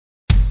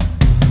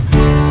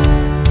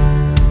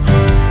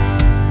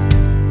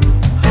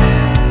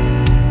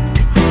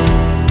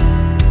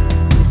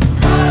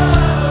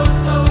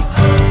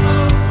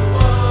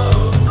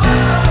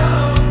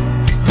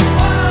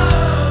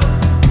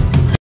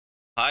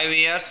5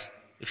 years.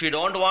 If you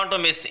don't want to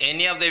miss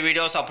any of the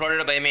videos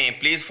uploaded by me,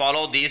 please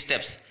follow these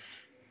steps.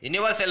 In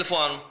your cell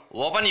phone,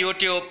 open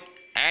YouTube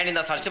and in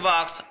the search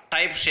box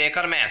type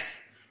Shaker Maths.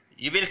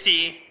 You will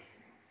see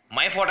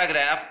my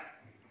photograph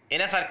in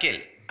a circle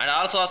and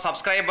also a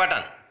subscribe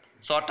button.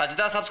 So touch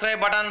the subscribe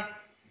button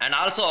and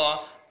also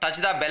touch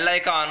the bell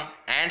icon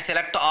and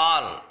select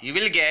all. You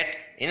will get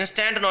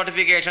instant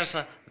notifications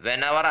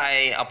whenever I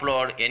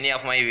upload any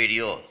of my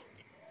videos.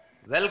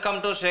 Welcome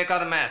to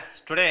Shaker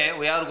Maths. Today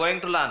we are going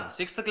to learn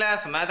 6th class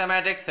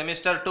Mathematics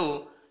Semester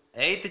 2,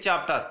 8th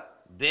chapter,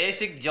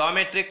 Basic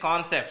Geometric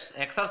Concepts,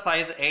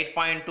 Exercise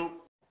 8.2.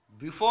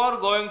 Before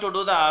going to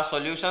do the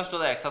solutions to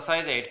the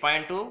exercise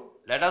 8.2,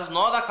 let us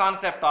know the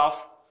concept of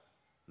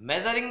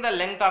measuring the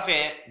length of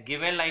a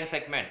given line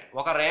segment.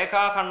 Oka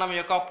rekha khandam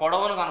yokka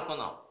podavunu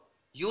kanukundam.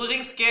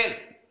 Using scale,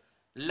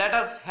 let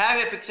us have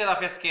a picture of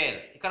a scale.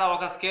 Ikkada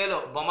oka scale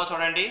bomma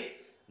chudandi.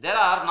 There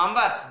are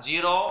numbers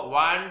 0,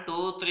 1,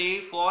 2,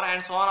 3, 4 and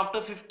so on up to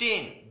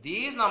 15.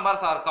 These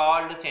numbers are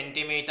called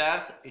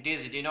centimeters. It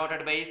is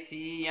denoted by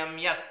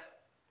cms.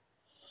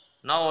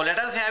 Now let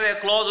us have a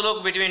close look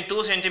between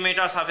 2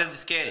 centimeters of the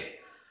scale.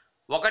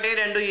 1,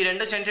 2 ఈ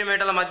 2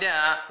 సెంటీమీటర్ల మధ్య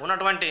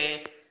ఉన్నటువంటి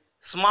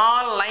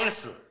small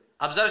lines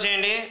observe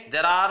చేయండి.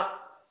 There are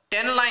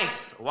 10 lines.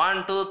 1,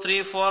 2,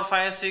 3, 4,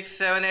 5, 6,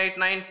 7, 8,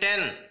 9, 10.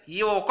 ఈ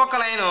ఒక్కొక్క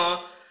line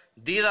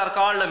these are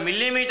called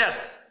millimeters.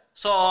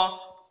 So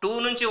 2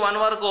 నుంచి 1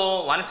 వరకు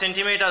 1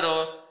 centimeter,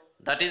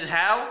 that is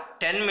have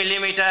 10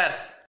 millimeters.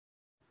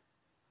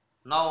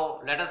 Now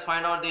let us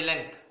find out the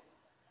length.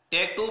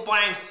 Take 2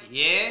 points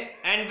A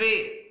and B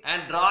and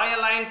draw a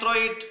line through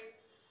it.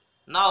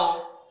 Now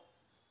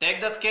take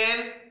the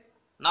scale.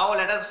 Now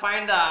let us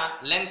find the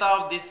length of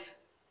this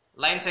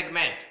line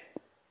segment.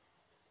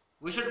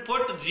 We should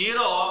put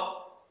 0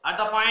 at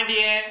the point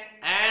A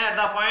and at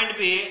the point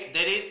B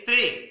there is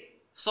 3.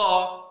 So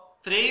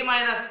 3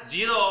 minus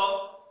 0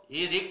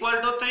 is equal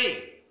to 3.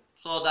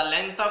 So the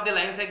length of the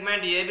line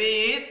segment AB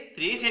is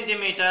 3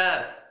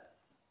 centimeters.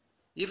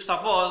 If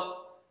suppose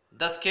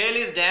the scale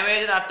is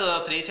damaged at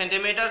 3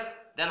 centimeters,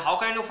 then how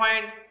can you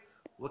find?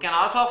 We can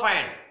also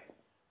find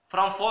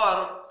from 4,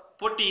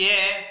 put A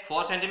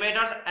 4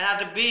 centimeters and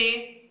at B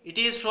it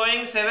is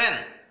showing 7.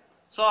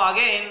 So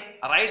again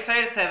right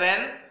side 7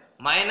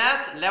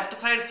 minus left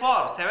side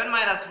 4. 7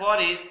 minus 4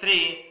 is 3.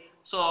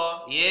 So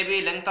AB,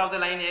 length of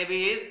the line AB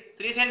is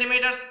 3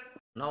 centimeters.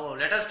 Now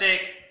let us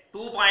take 2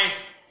 points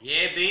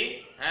AB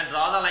and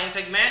draw the line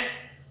segment.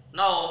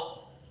 Now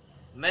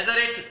measure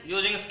it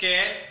using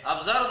scale.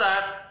 Observe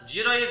that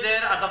 0 is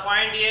there at the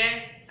point A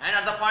and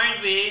at the point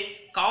B.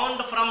 Count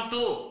from 2.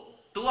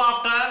 2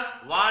 after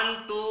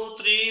 1, 2,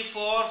 3,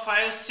 4,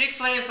 5,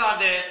 6 lines are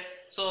there.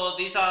 So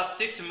these are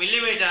 6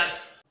 millimeters.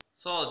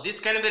 So this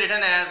can be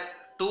written as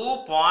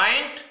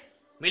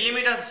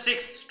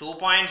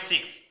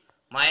 2.6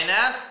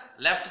 minus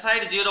left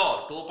side 0.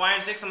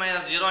 2.6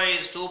 minus 0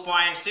 is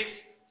 2.6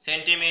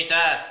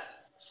 centimeters.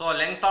 So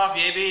length of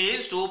AB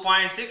is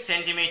 2.6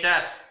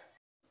 centimeters.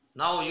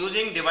 Now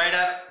using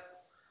divider,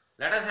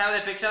 let us have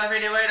the picture of a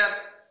divider.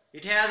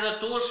 It has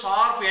 2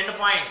 sharp end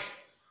points.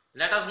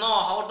 Let us know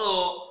how to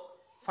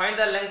find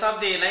the length of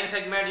the line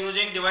segment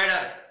using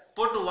divider.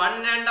 Put one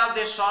end of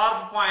the sharp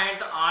point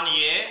on A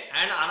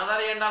and another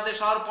end of the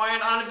sharp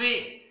point on B.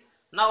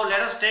 Now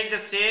let us take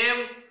the same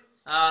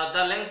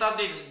the length of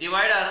this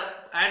divider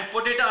and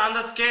put it on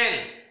the scale.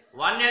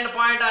 One end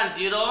point on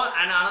 0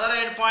 and another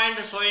end point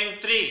showing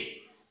 3.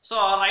 So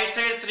right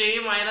side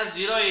 3 minus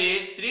 0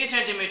 is 3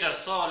 centimeters.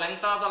 So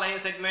length of the line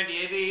segment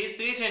AB is 3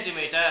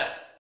 centimeters.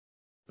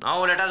 Now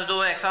let us do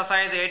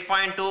exercise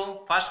 8.2.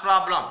 First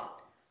problem.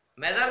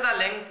 Measure the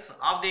lengths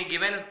of the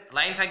given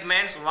line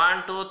segments 1,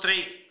 2,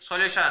 3.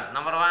 Solution.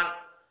 Number 1.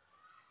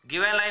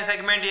 Given line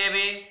segment AB.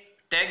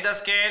 Take the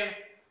scale.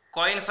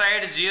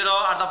 Coincide 0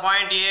 at the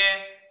point A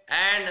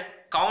and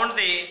count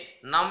the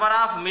number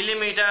of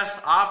millimeters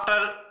after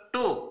 2.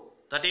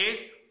 That is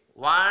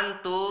 1,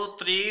 2,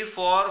 3,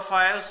 4,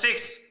 5,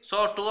 6. So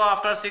 2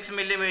 after 6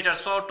 millimeters.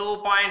 So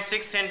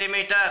 2.6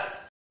 centimeters.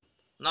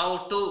 Now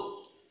 2.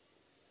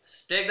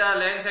 Take the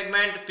line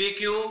segment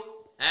PQ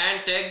and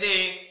take the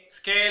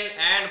scale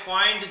and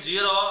point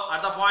 0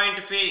 at the point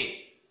P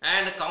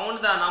and count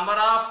the number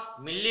of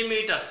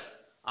millimeters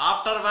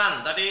after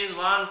 1. That is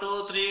 1,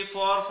 2, 3,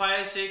 4,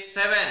 5, 6,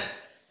 7.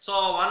 So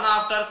 1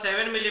 after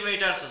 7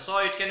 millimeters. So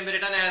it can be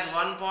written as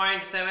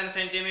 1.7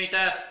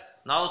 centimeters.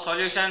 Now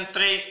solution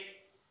 3.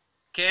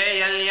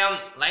 KLM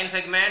line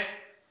segment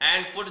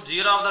and put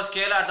 0 of the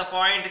scale at the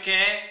point K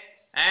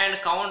and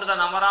count the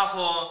number of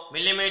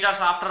millimeters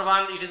after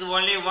 1. It is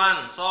only 1.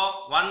 So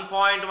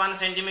 1.1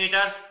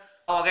 centimeters.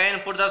 Again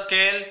put the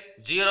scale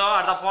 0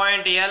 at the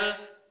point L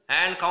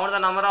and count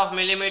the number of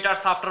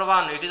millimeters after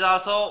 1. It is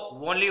also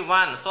only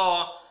 1. So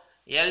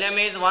LM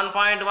is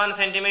 1.1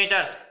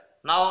 centimeters.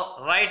 Now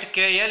write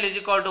KL is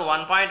equal to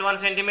 1.1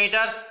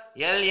 centimeters.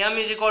 LM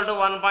is equal to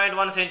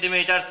 1.1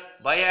 centimeters.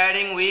 By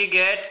adding we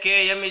get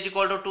KM is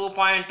equal to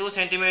 2.2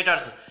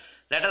 centimeters.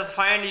 Let us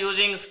find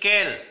using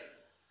scale.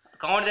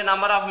 Count the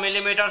number of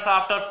millimeters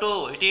after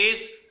 2. It is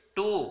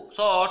 2.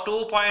 So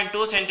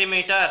 2.2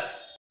 centimeters.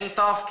 Length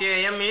of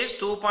KM is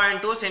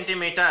 2.2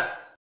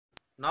 centimeters.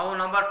 Now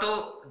number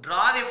 2.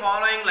 Draw the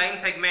following line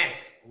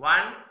segments.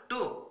 1,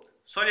 2.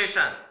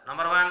 Solution.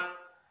 Number 1.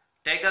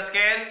 Take the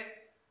scale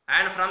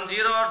and from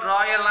 0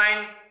 draw a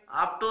line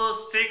up to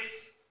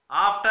 6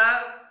 after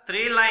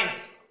 3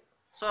 lines.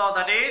 So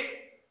that is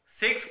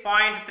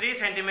 6.3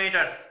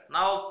 centimeters.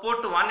 Now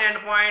put one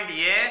endpoint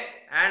A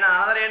and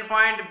another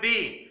endpoint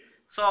B.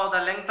 So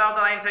the length of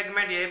the line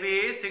segment AB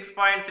is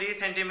 6.3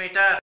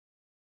 centimeters.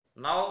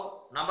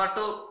 Now number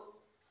 2.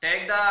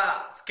 Take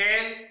the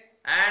scale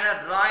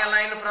and draw a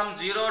line from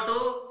 0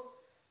 to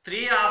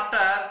 3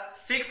 after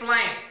 6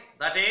 lines,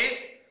 that is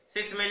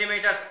 6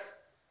 millimeters.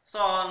 So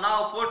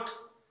now put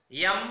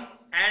M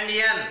and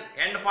N,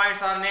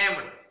 endpoints are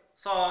named.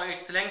 So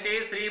its length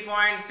is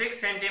 3.6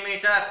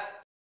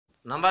 centimeters.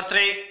 Number 3.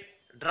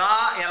 Draw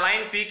a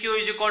line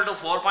PQ is equal to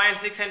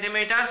 4.6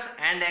 centimeters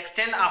and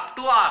extend up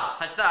to R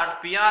such that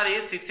PR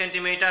is 6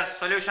 centimeters.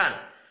 Solution.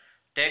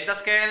 Take the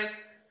scale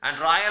and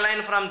draw a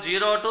line from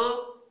 0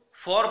 to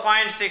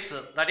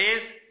 4.6, that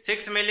is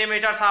 6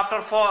 millimeters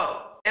after 4.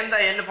 Name the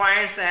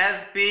endpoints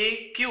as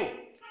PQ.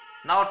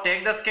 Now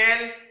take the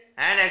scale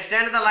and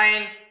extend the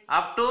line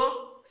up to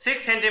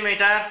 6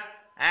 centimeters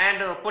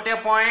and put a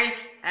point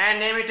and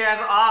name it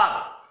as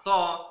R.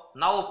 So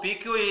now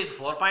PQ is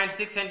 4.6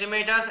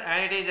 centimeters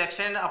and it is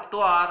extended up to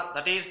R,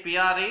 that is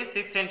PR is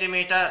 6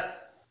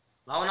 centimeters.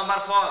 Now number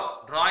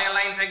 4. Draw a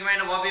line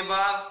segment OP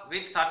bar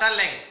with certain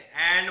length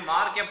and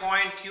mark a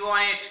point Q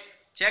on it.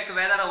 Check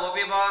whether OP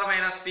bar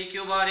minus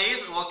PQ bar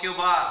is OQ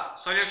bar.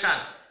 Solution.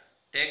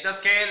 Take the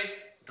scale,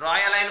 draw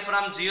a line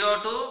from 0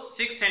 to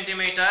 6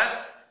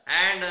 centimeters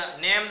and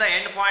name the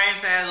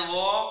endpoints as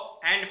O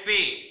and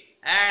P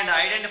and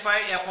identify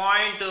a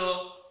point,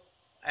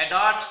 a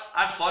dot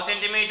at 4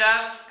 centimeter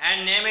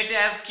and name it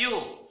as Q.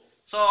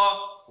 So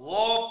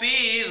OP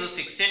is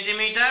 6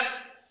 centimeters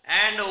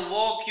and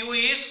OQ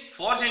is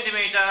 4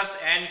 centimeters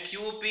and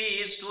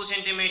QP is 2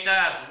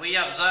 centimeters. We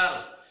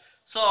observe.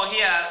 So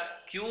here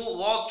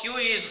OQ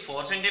is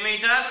 4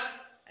 centimeters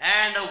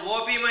and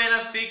OP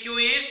minus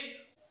PQ is,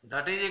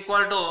 that is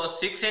equal to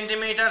 6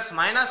 centimeters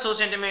minus 2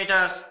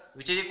 centimeters,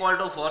 which is equal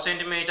to 4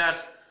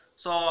 centimeters.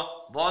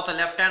 So both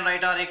left and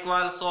right are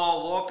equal. So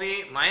OP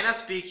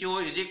minus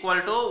PQ is equal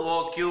to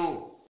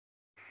OQ.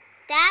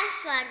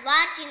 Thanks for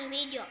watching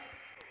video.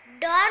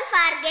 Don't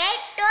forget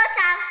to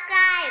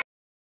subscribe.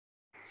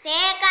 Say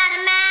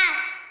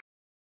Karmas.